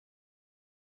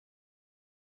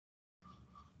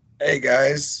Hey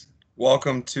guys,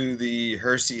 welcome to the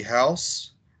Hersey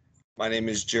House. My name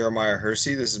is Jeremiah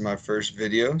Hersey. This is my first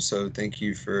video, so thank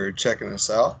you for checking us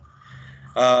out.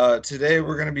 Today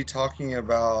we're going to be talking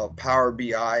about Power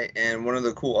BI and one of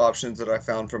the cool options that I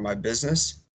found for my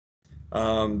business,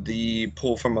 the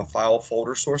pull from a file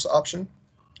folder source option.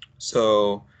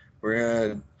 So we're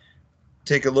going to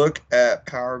take a look at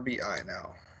Power BI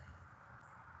now.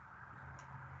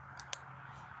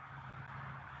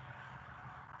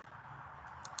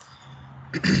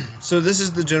 So this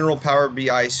is the general Power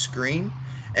BI screen.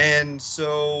 And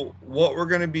so what we're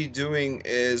going to be doing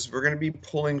is we're going to be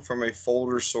pulling from a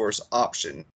folder source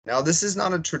option. Now this is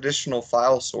not a traditional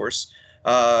file source,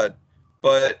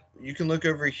 but you can look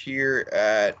over here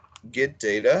at get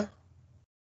data,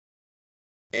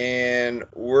 and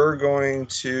we're going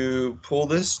to pull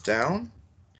this down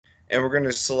and we're going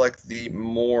to select the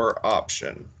more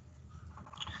option.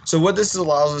 So what this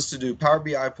allows us to do, Power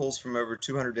BI pulls from over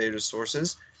 200 data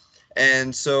sources.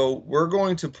 And so we're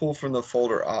going to pull from the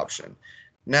folder option.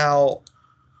 Now,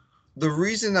 the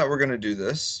reason that we're going to do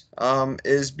this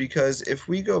is because if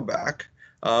we go back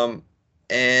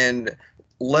and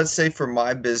let's say for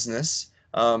my business,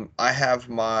 I have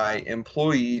my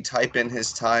employee type in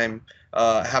his time,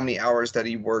 how many hours that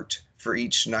he worked for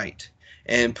each night,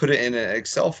 and put it in an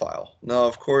Excel file. Now,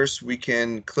 of course, we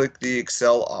can click the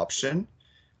Excel option,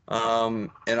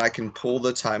 and I can pull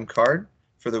the time card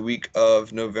for the week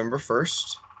of November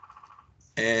 1st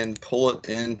and pull it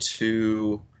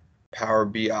into Power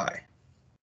BI.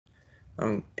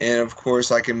 And of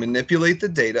course, I can manipulate the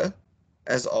data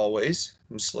as always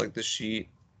and select the sheet.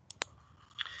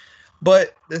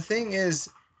 But the thing is,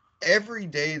 every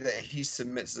day that he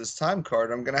submits this time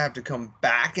card, I'm going to have to come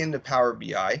back into Power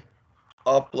BI,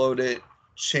 upload it,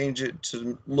 change it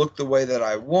to look the way that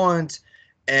I want.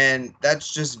 And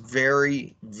that's just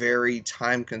very, very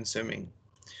time consuming.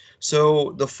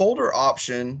 So the folder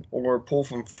option, or pull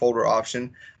from folder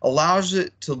option, allows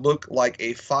it to look like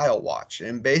a file watch.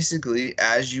 And basically,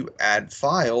 as you add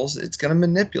files, it's going to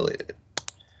manipulate it.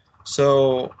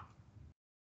 So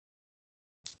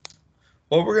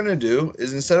what we're going to do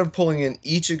is, instead of pulling in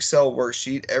each Excel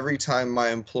worksheet every time my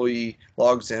employee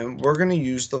logs in, we're going to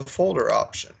use the folder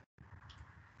option.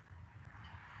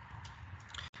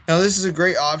 Now this is a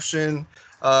great option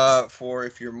for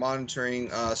if you're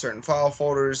monitoring certain file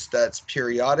folders that's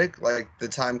periodic, like the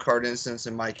time card instance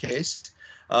in my case.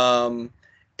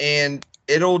 And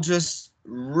it'll just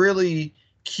really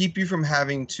keep you from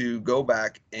having to go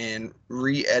back and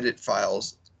re-edit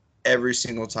files every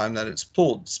single time that it's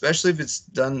pulled, especially if it's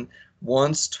done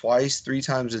once, twice, 3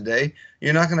 times a day.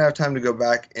 You're not going to have time to go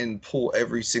back and pull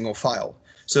every single file.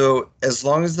 So as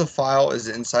long as the file is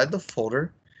inside the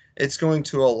folder, it's going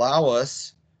to allow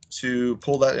us to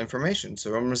pull that information.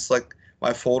 So I'm going to select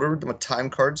my folder, my time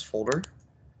cards folder.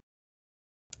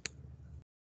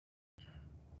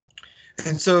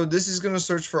 And so this is going to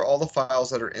search for all the files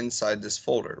that are inside this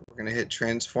folder. We're going to hit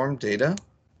transform data.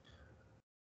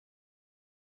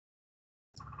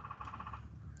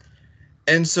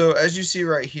 And so as you see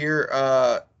right here,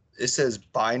 it says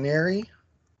binary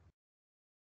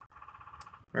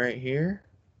right here.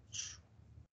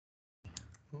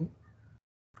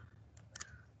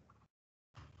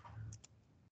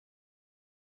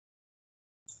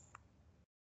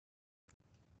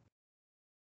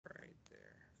 Right there.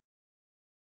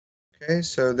 Okay,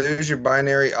 so there's your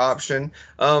binary option.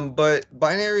 But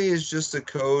binary is just a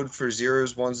code for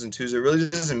zeros, ones, and twos. It really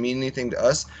doesn't mean anything to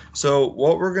us. So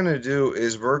what we're going to do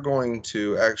is we're going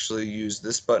to actually use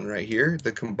this button right here,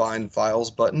 the combine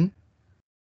files button.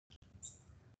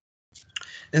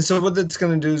 And so what that's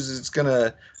going to do is it's going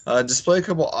to display a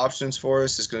couple options for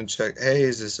us. It's going to check, hey,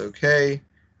 is this okay?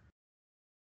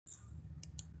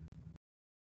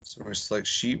 So we're going to select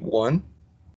sheet 1.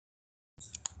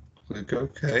 Click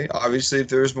OK. Obviously, if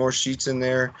there's more sheets in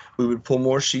there, we would pull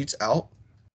more sheets out.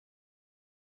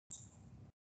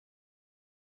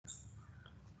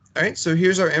 All right, so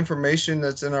here's our information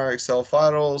that's in our Excel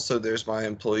file. So there's my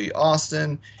employee,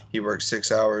 Austin. He worked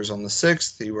 6 hours on the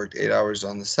 6th. He worked 8 hours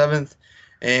on the 7th.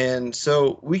 And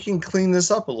so we can clean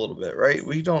this up a little bit, right?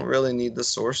 We don't really need the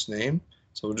source name.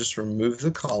 So we'll just remove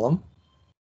the column.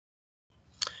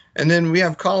 And then we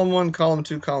have column 1, column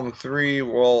 2, column 3.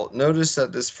 Well, notice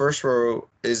that this first row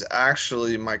is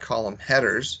actually my column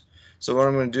headers. So what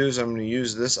I'm going to do is I'm going to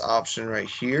use this option right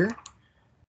here.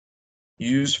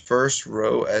 Use first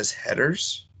row as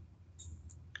headers.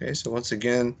 Okay, so once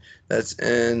again, that's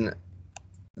in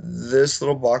this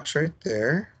little box right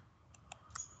there.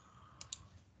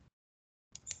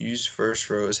 Use first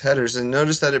row as headers, and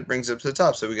notice that it brings up to the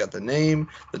top. So we got the name,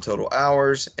 the total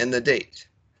hours, and the date.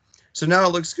 So now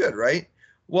it looks good, right?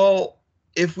 Well,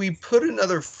 if we put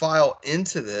another file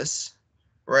into this,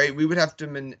 right, we would have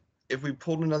to, if we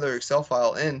pulled another Excel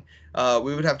file in,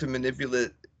 we would have to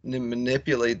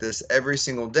manipulate this every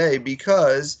single day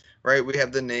because, right, we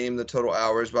have the name, the total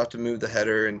hours, we'll have to move the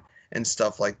header and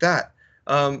stuff like that.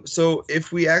 So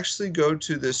if we actually go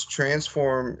to this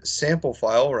transform sample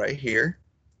file right here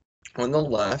on the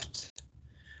left,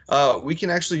 we can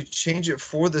actually change it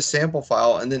for the sample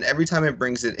file, and then every time it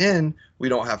brings it in, we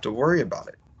don't have to worry about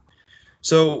it.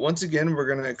 So once again, we're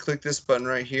going to click this button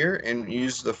right here and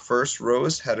use the first row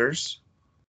as headers.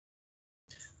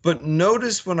 But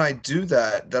notice when I do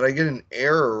that I get an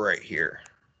error right here,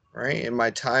 right, in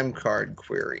my time card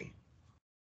query.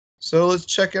 So let's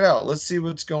check it out. Let's see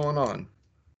what's going on.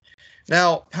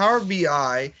 Now, Power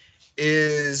BI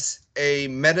is a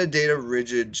metadata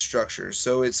rigid structure.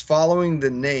 So it's following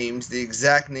the names, the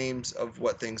exact names of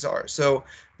what things are. So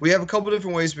we have a couple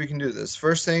different ways we can do this.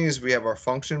 First thing is we have our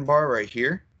function bar right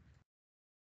here,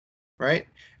 right?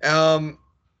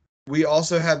 We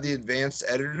also have the advanced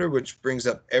editor, which brings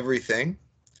up everything.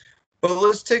 But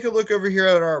let's take a look over here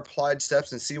at our applied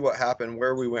steps and see what happened,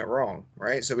 where we went wrong,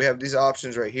 right? So we have these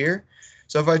options right here.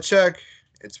 So if I check,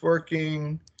 it's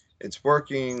working, it's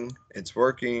working, it's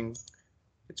working,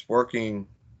 it's working,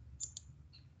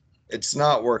 it's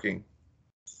not working.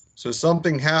 So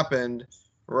something happened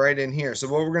right in here. So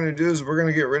what we're going to do is we're going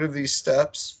to get rid of these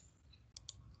steps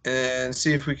and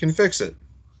see if we can fix it.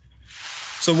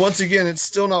 So once again, it's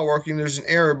still not working. There's an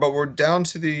error, but we're down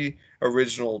to the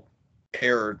original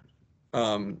error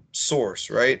source,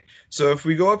 right? So if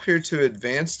we go up here to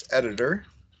advanced editor,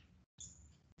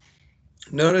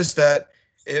 notice that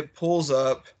it pulls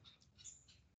up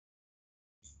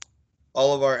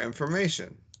all of our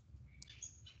information,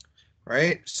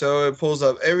 right? So it pulls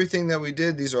up everything that we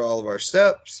did. These are all of our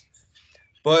steps,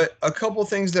 but a couple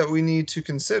things that we need to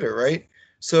consider, right?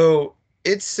 So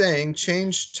it's saying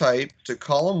change type to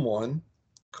column 1,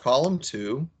 column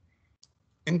 2,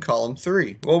 and column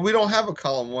 3. Well, we don't have a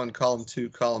column 1, column 2,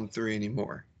 column 3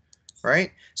 anymore,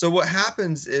 right? So what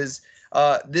happens is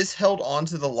this held on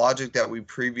to the logic that we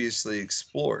previously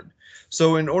explored.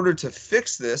 So in order to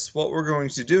fix this, what we're going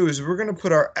to do is we're going to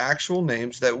put our actual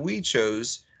names that we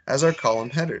chose as our column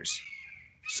headers.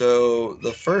 So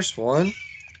the first one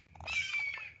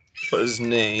was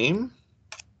name.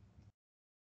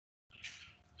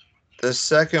 The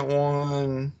second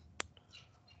one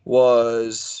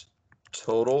was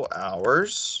total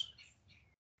hours.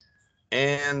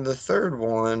 And the third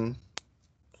one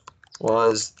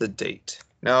was the date.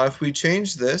 Now, if we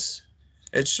change this,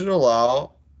 it should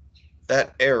allow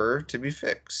that error to be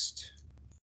fixed.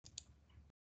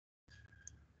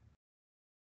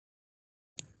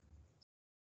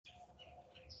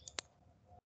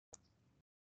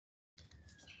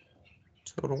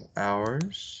 Total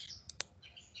hours.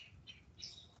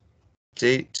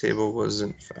 Date table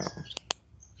wasn't found.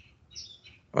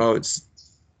 Oh, it's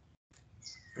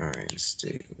all right.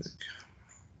 State.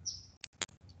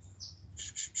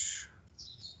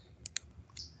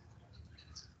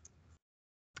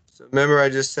 So remember, I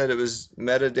just said it was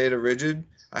metadata rigid.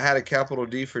 I had a capital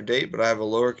D for date, but I have a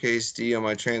lowercase d on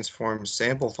my transform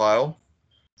sample file.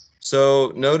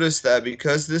 So notice that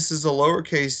because this is a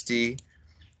lowercase d,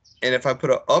 and if I put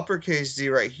an uppercase D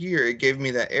right here, it gave me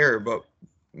that error. But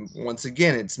once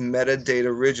again, it's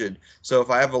metadata rigid. So if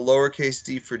I have a lowercase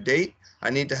d for date, I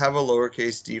need to have a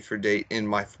lowercase d for date in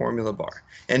my formula bar.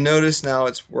 And notice now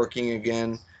it's working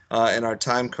again in our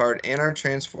time card and our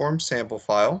transform sample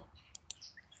file.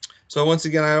 So once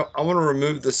again, I want to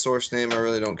remove the source name. I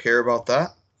really don't care about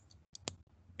that.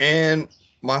 And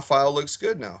my file looks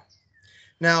good now.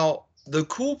 Now, the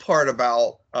cool part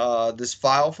about this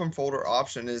file from folder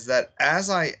option is that as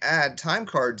I add time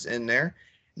cards in there,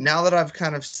 now that I've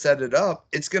kind of set it up,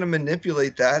 it's going to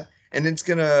manipulate that, and it's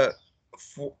going to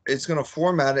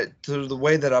format it to the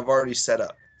way that I've already set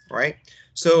up, right?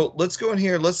 So let's go in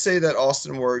here. Let's say that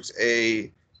Austin works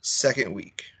a second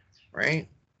week, right?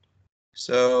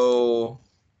 So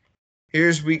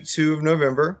here's week 2 of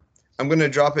November. I'm going to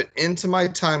drop it into my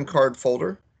time card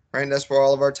folder, right? And that's where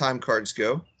all of our time cards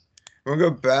go. We're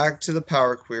going to go back to the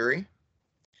Power Query.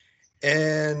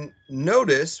 And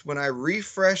notice when I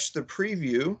refresh the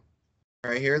preview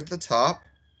right here at the top,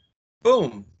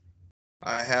 boom,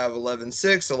 I have 11.6,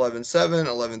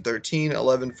 11.7, 11.13,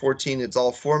 11.14. It's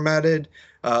all formatted.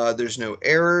 There's no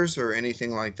errors or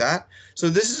anything like that. So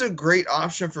this is a great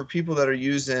option for people that are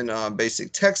using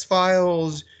basic text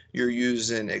files, you're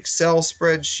using Excel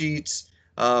spreadsheets,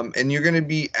 and you're going to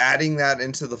be adding that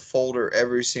into the folder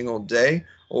every single day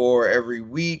or every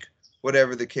week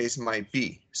whatever the case might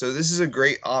be. So this is a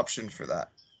great option for that.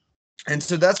 And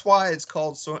so that's why it's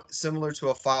called similar to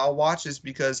a file watch, is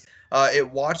because it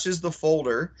watches the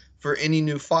folder for any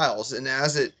new files, and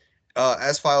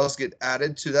as files get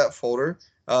added to that folder,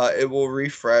 it will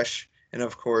refresh, and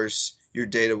of course your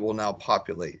data will now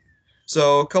populate.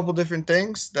 So a couple different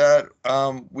things that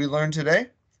we learned today,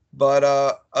 but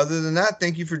other than that,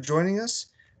 thank you for joining us,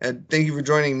 and thank you for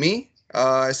joining me.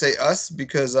 I say us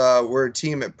because we're a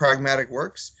team at Pragmatic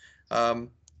Works,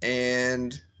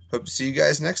 and hope to see you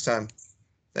guys next time.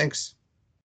 Thanks.